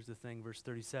Jerusalem, and here's the thing, verse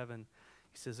 37.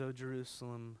 He says, "O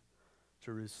Jerusalem,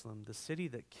 Jerusalem, the city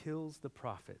that kills the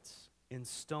prophets and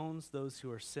stones those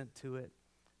who are sent to it.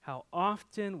 How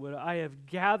often would I have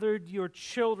gathered your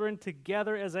children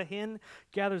together as a hen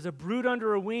gathers a brood under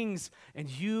her wings, and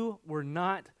you were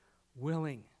not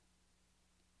willing.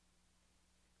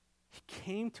 He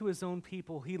came to his own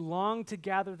people. He longed to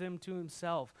gather them to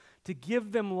himself, to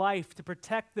give them life, to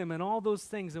protect them, and all those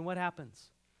things. And what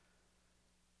happens?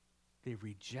 They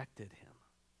rejected him.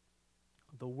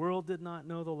 The world did not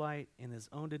know the light, and his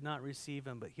own did not receive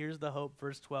him. But here's the hope,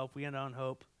 verse 12. We end on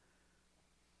hope.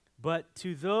 But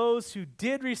to those who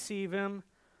did receive him,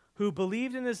 who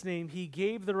believed in his name, he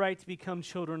gave the right to become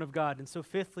children of God. And so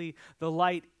fifthly, the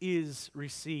light is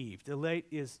received. The light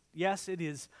is, yes, it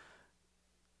is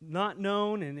not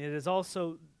known, and it is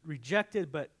also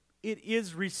rejected, but it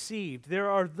is received. There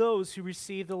are those who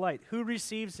receive the light. Who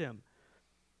receives him?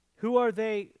 Who are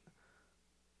they,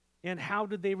 and how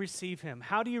did they receive him?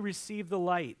 How do you receive the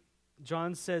light?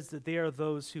 John says that they are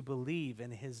those who believe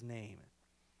in his name.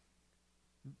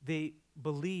 They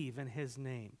believe in his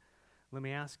name. Let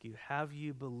me ask you, have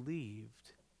you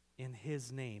believed in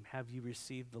his name? Have you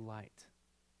received the light?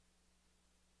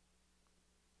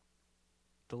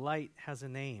 The light has a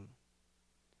name,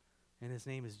 and his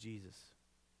name is Jesus.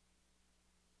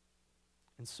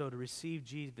 And so to receive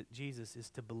Jesus is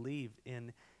to believe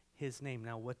in his name.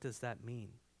 Now, what does that mean?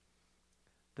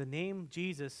 The name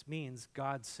Jesus means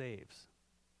God saves.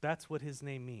 That's what his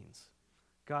name means.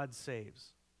 God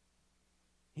saves.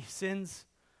 He sends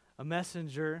a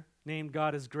messenger named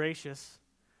God is gracious,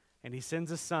 and he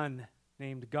sends a son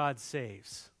named God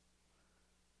saves.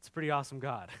 It's a pretty awesome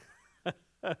God.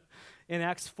 In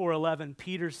Acts 4:11,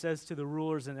 Peter says to the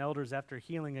rulers and elders after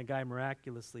healing a guy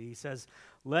miraculously, he says,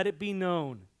 "Let it be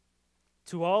known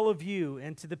to all of you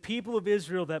and to the people of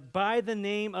Israel that by the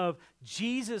name of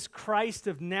Jesus Christ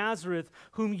of Nazareth,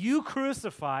 whom you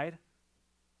crucified,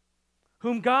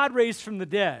 whom God raised from the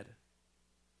dead,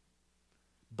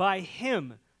 by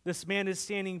him this man is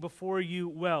standing before you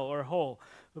well," or whole.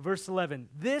 Verse 11,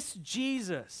 "This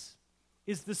Jesus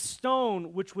is the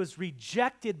stone which was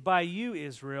rejected by you,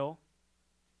 Israel,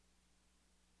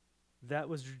 that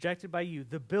was rejected by you,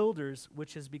 the builders,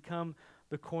 which has become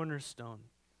the cornerstone."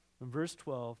 In verse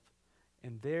 12,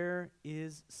 "And there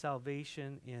is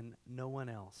salvation in no one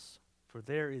else, for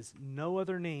there is no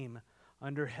other name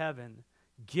under heaven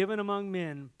given among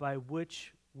men by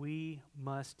which we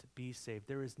must be saved."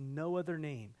 There is no other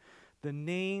name. The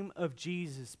name of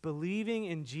Jesus, believing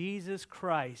in Jesus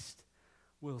Christ,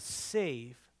 will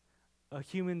save a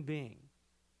human being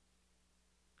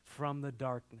from the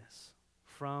darkness,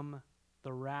 from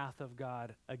the wrath of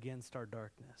God against our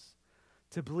darkness.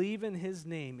 To believe in his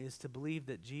name is to believe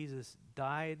that Jesus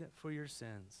died for your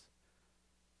sins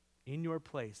in your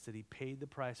place, that he paid the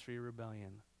price for your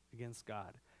rebellion against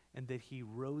God, and that he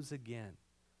rose again.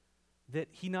 That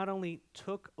he not only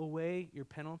took away your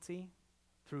penalty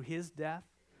through his death,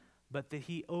 but that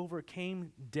he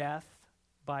overcame death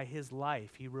by his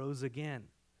life. He rose again.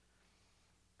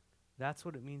 That's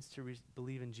what it means to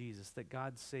believe in Jesus, that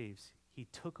God saves. He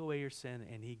took away your sin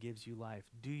and he gives you life.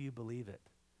 Do you believe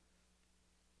it?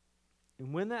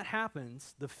 And when that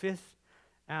happens, the fifth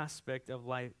aspect of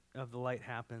the light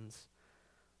happens.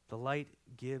 The light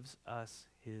gives us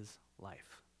his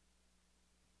life.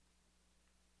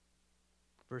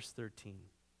 Verse 13.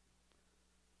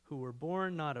 "Who were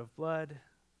born not of blood,"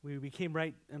 he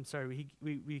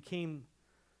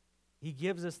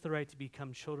gives us the right to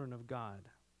become children of God.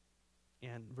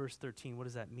 And verse 13, what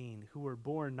does that mean? "Who were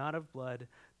born not of blood,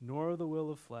 nor of the will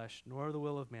of flesh, nor of the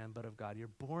will of man, but of God." You're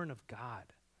born of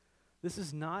God. This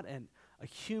is not a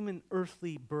human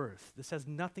earthly birth. This has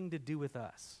nothing to do with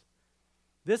us.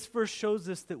 This verse shows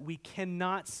us that we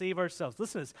cannot save ourselves.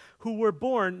 Listen to this. "Who were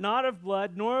born not of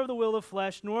blood, nor of the will of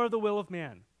flesh, nor of the will of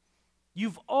man."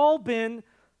 You've all been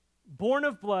born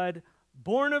of blood,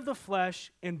 born of the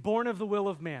flesh, and born of the will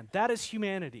of man. That is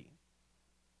humanity.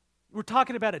 We're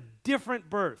talking about a different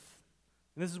birth.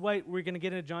 And this is why we're going to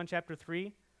get into John chapter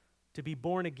 3. To be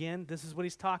born again, this is what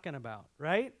he's talking about,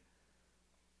 right?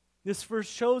 This verse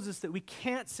shows us that we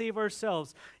can't save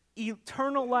ourselves.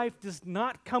 Eternal life does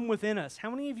not come within us.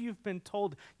 How many of you have been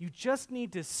told you just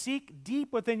need to seek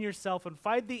deep within yourself and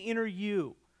find the inner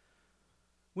you?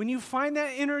 When you find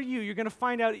that inner you, you're going to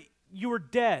find out you are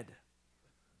dead.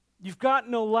 You've got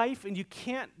no life and you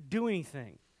can't do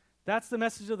anything. That's the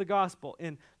message of the gospel.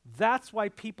 And that's why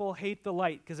people hate the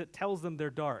light, because it tells them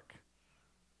they're dark.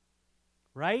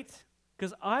 Right?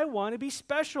 Because I want to be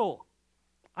special.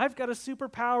 I've got a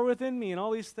superpower within me and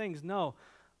all these things. No,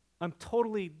 I'm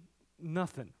totally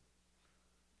nothing.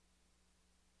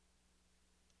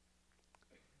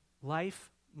 Life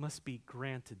must be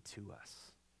granted to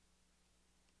us.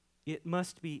 It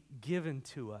must be given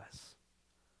to us.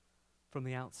 from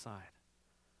the outside.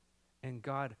 And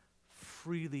God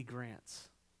freely grants,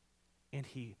 and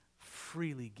he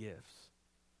freely gives,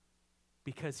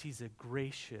 because he's a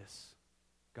gracious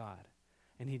God,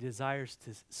 and he desires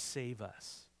to save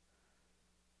us.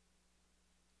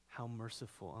 How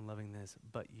merciful and loving this,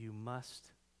 but you must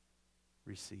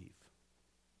receive.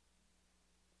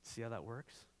 See how that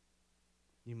works?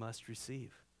 You must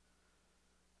receive.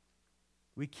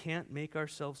 We can't make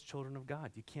ourselves children of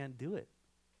God. You can't do it.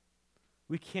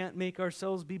 We can't make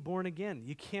ourselves be born again.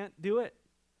 You can't do it.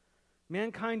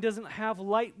 Mankind doesn't have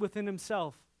light within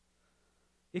himself.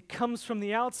 It comes from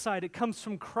the outside. It comes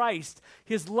from Christ.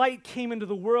 His light came into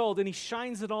the world, and he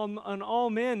shines it on all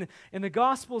men, and the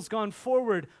gospel's gone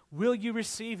forward. Will you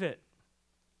receive it?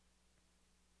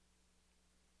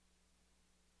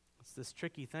 It's this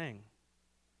tricky thing,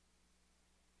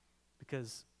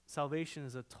 because salvation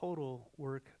is a total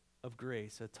work of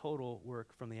grace, a total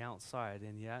work from the outside,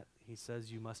 and yet he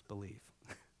says you must believe.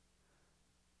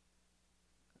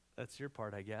 That's your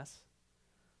part, I guess.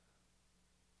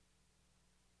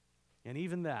 And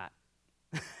even that,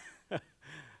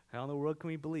 how in the world can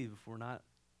we believe if we're not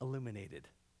illuminated?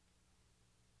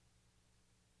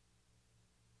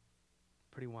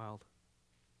 Pretty wild.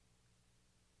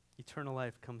 Eternal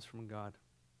life comes from God.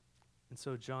 And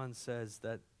so John says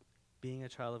that being a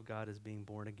child of God is being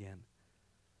born again.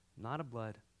 Not of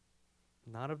blood,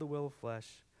 not of the will of flesh,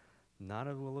 not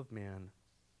of the will of man.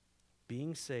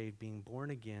 Being saved, being born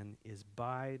again, is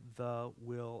by the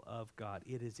will of God.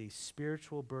 It is a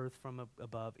spiritual birth from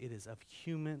above. It is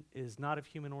not of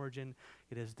human origin.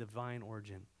 It is divine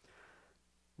origin.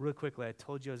 Real quickly, I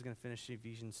told you I was going to finish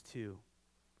Ephesians 2.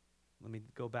 Let me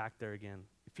go back there again.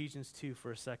 Ephesians 2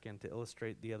 for a second to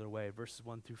illustrate the other way. Verses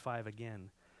 1 through 5 again.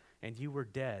 And you were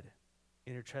dead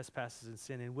in your trespasses and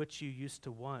sin, in which you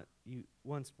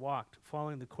once walked,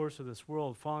 following the course of this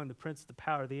world, following the prince of the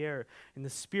power of the air, and the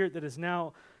spirit that is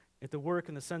now at the work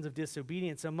in the sons of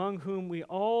disobedience, among whom we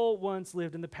all once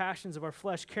lived in the passions of our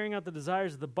flesh, carrying out the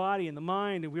desires of the body and the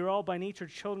mind, and we were all by nature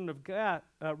children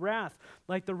of wrath,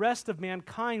 like the rest of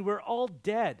mankind. We're all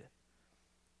dead.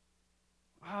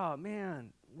 Oh,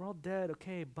 man, we're all dead.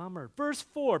 Okay, bummer. Verse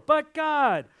 4, but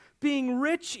God, being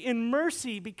rich in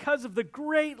mercy because of the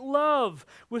great love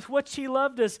with which he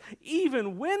loved us,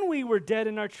 even when we were dead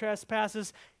in our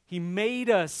trespasses, he made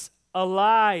us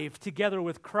alive together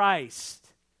with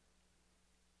Christ.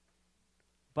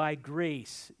 By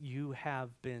grace, you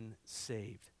have been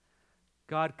saved.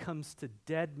 God comes to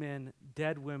dead men,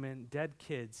 dead women, dead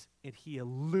kids, and he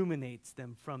illuminates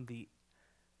them from the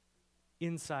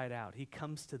inside out. He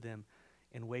comes to them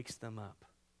and wakes them up.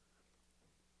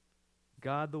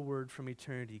 God, the Word from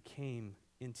eternity, came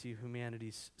into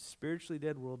humanity's spiritually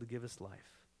dead world to give us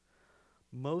life.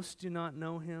 Most do not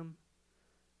know him.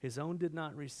 His own did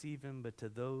not receive him, but to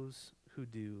those who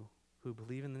do, who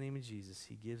believe in the name of Jesus,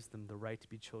 he gives them the right to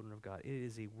be children of God. It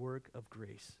is a work of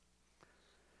grace.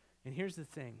 And here's the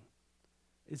thing.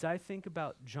 As I think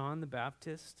about John the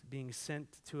Baptist being sent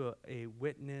to a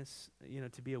witness,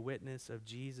 to be a witness of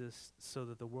Jesus so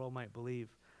that the world might believe,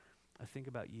 I think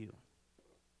about you.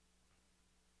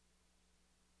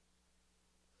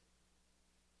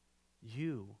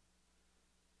 You,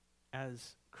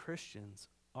 as Christians,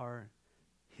 are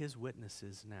his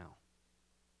witnesses now.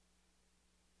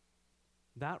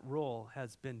 That role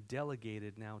has been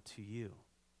delegated now to you.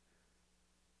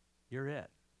 You're it.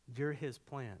 You're his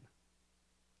plan.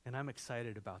 And I'm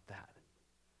excited about that.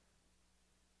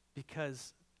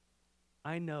 Because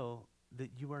I know that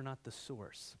you are not the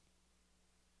source.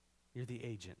 You're the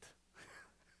agent.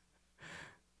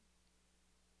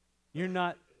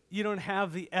 You don't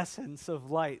have the essence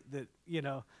of light that,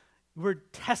 we're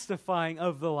testifying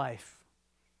of the life.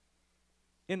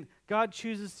 And God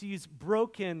chooses to use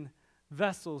broken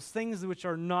vessels, things which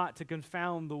are not, to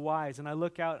confound the wise. And I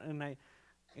look out and I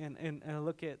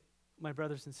look at my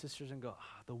brothers and sisters and go,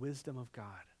 the wisdom of God.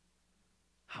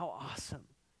 How awesome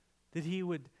that he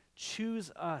would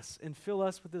choose us and fill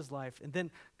us with his life and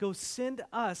then go send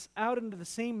us out into the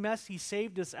same mess he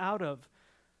saved us out of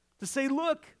to say,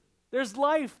 look, there's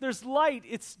life, there's light.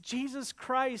 It's Jesus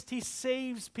Christ. He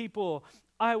saves people.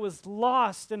 I was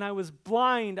lost and I was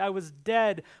blind. I was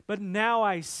dead, but now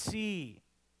I see.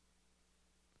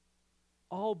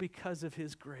 All because of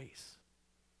his grace.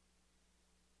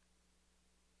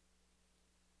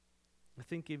 I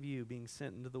think of you being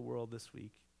sent into the world this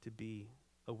week to be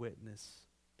a witness,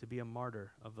 to be a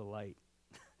martyr of the light.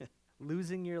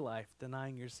 Losing your life,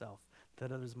 denying yourself,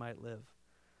 that others might live.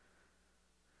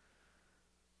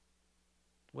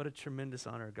 What a tremendous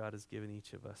honor God has given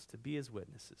each of us to be his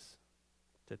witnesses,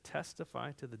 to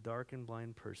testify to the dark and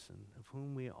blind person of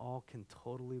whom we all can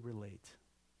totally relate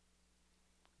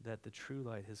that the true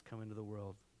light has come into the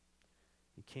world.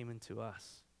 He came into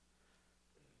us.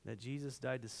 That Jesus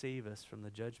died to save us from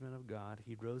the judgment of God.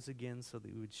 He rose again so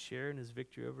that we would share in his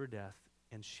victory over death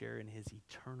and share in his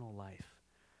eternal life.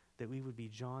 That we would be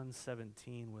John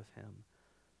 17 with him.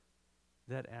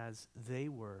 That as they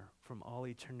were from all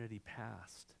eternity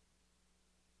past,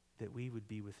 that we would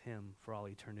be with him for all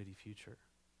eternity future.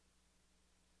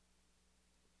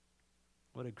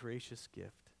 What a gracious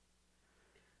gift.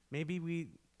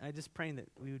 I just praying that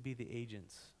we would be the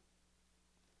agents.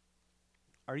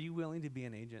 Are you willing to be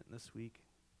an agent this week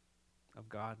of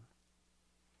God?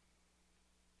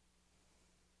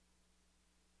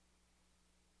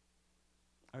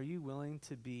 Are you willing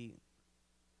to be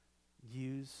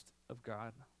used of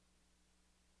God?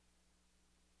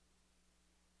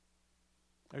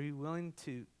 Are you willing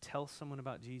to tell someone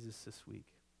about Jesus this week?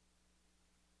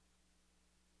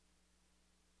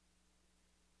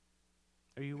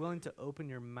 Are you willing to open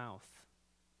your mouth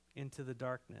into the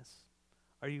darkness?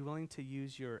 Are you willing to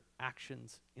use your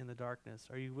actions in the darkness?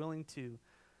 Are you willing to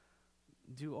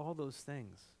do all those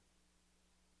things?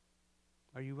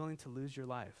 Are you willing to lose your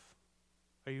life?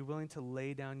 Are you willing to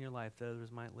lay down your life that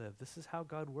others might live? This is how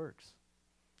God works.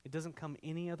 It doesn't come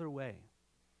any other way.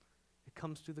 It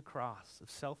comes through the cross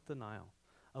of self-denial,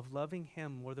 of loving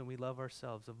him more than we love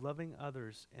ourselves, of loving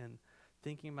others and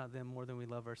thinking about them more than we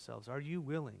love ourselves. Are you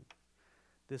willing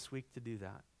this week to do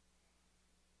that?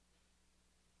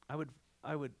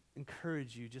 I would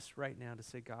encourage you just right now to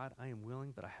say, God, I am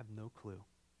willing, but I have no clue.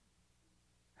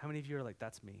 How many of you are like,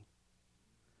 that's me?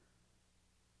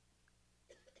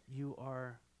 You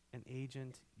are an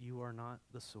agent. You are not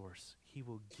the source. He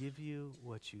will give you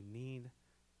what you need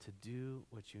to do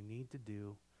what you need to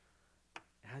do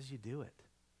as you do it.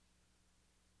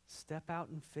 Step out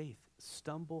in faith.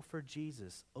 Stumble for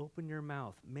Jesus. Open your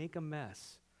mouth. Make a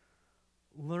mess.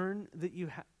 Learn that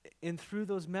and through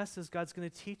those messes, God's going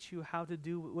to teach you how to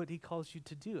do what he calls you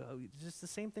to do. Just the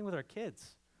same thing with our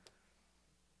kids.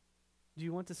 Do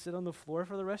you want to sit on the floor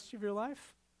for the rest of your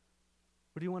life?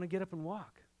 Or do you want to get up and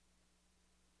walk?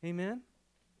 Amen?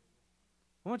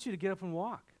 I want you to get up and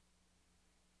walk.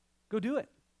 Go do it.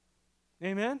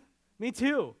 Amen? Me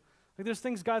too. Like there's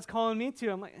things God's calling me to.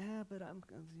 I'm like, but I'm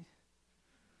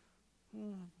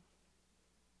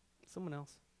someone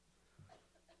else.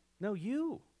 No,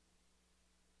 you.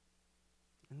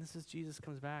 And this is Jesus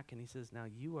comes back and he says, now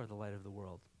you are the light of the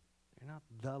world. You're not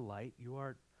the light.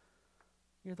 You're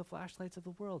the flashlights of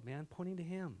the world, man, pointing to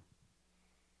him.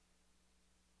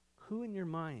 Who in your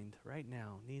mind right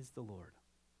now needs the Lord?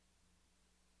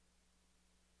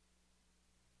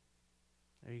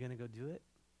 Are you going to go do it?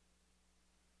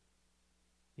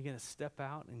 You're going to step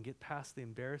out and get past the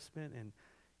embarrassment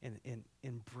and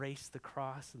embrace the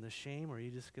cross and the shame, or are you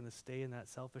just going to stay in that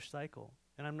selfish cycle?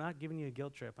 And I'm not giving you a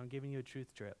guilt trip. I'm giving you a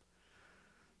truth trip.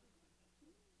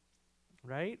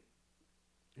 Right?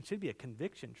 It should be a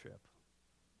conviction trip.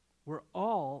 We're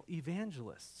all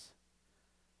evangelists.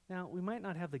 Now, we might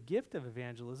not have the gift of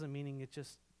evangelism, meaning it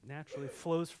just naturally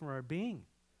flows from our being.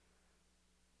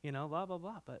 Blah, blah,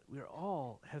 blah. But we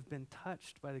all have been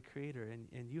touched by the Creator,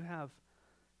 and you have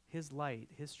his light,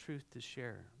 his truth to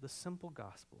share, the simple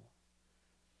gospel.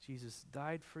 Jesus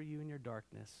died for you in your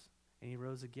darkness, and he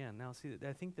rose again. Now, see,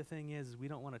 I think the thing is we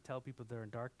don't want to tell people they're in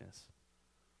darkness.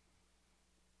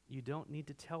 You don't need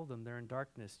to tell them they're in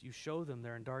darkness. You show them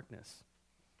they're in darkness.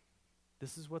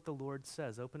 This is what the Lord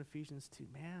says. Open Ephesians 2.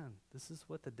 Man, this is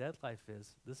what the dead life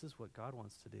is. This is what God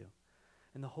wants to do.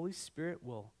 And the Holy Spirit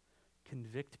will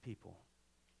convict people.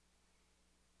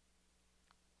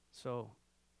 So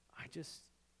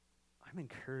I'm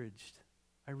encouraged.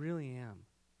 I really am.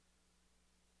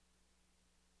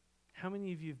 How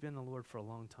many of you have been in the Lord for a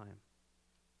long time?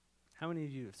 How many of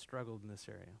you have struggled in this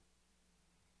area?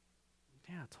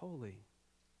 Yeah, totally.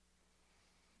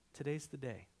 Today's the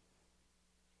day.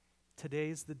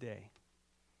 Today's the day.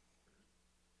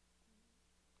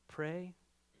 Pray,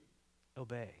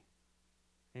 obey.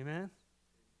 Amen?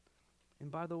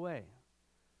 And by the way,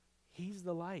 he's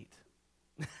the light.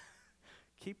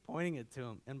 Keep pointing it to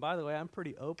him. And by the way, I'm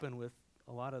pretty open with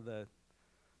a lot of the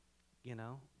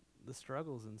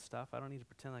struggles and stuff. I don't need to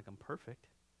pretend like I'm perfect.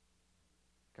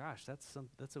 Gosh,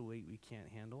 that's a weight we can't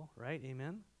handle, right?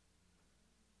 Amen?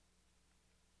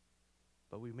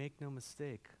 But we make no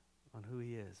mistake on who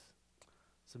he is.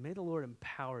 So may the Lord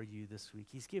empower you this week.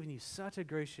 He's given you such a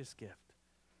gracious gift.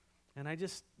 And I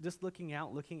just looking at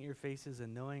your faces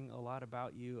and knowing a lot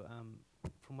about you,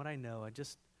 from what I know,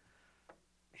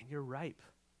 man, you're ripe.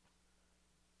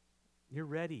 You're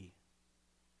ready.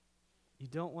 You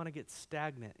don't want to get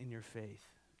stagnant in your faith.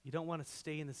 You don't want to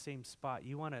stay in the same spot.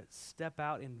 You want to step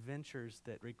out in ventures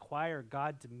that require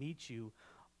God to meet you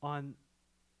on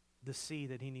the sea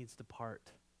that he needs to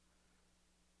part.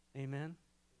 Amen?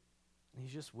 And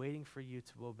he's just waiting for you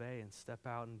to obey and step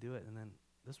out and do it, and then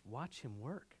just watch him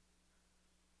work.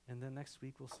 And then next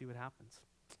week we'll see what happens.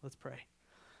 Let's pray.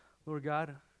 Lord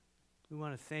God, we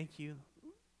want to thank you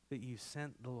that you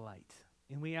sent the light.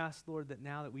 And we ask, Lord, that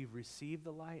now that we've received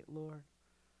the light, Lord,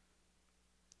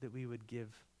 that we would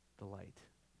give the light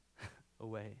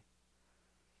away.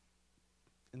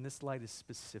 And this light is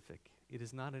specific. It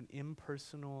is not an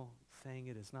impersonal thing.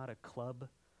 It is not a club.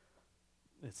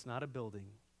 It's not a building.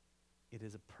 It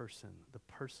is a person, the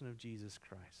person of Jesus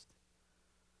Christ,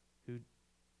 who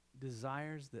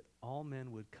desires that all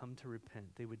men would come to repent.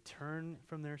 They would turn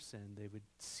from their sin. They would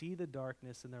see the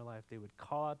darkness in their life. They would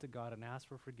call out to God and ask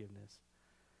for forgiveness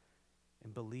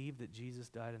and believe that Jesus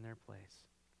died in their place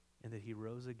and that he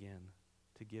rose again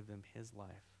to give them his life.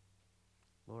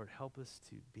 Lord, help us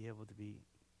to be able to be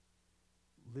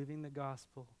living the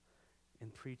gospel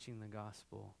and preaching the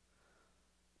gospel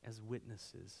as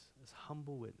witnesses, as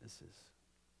humble witnesses.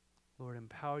 Lord,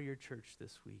 empower your church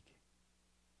this week.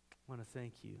 I want to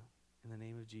thank you. In the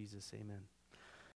name of Jesus, amen.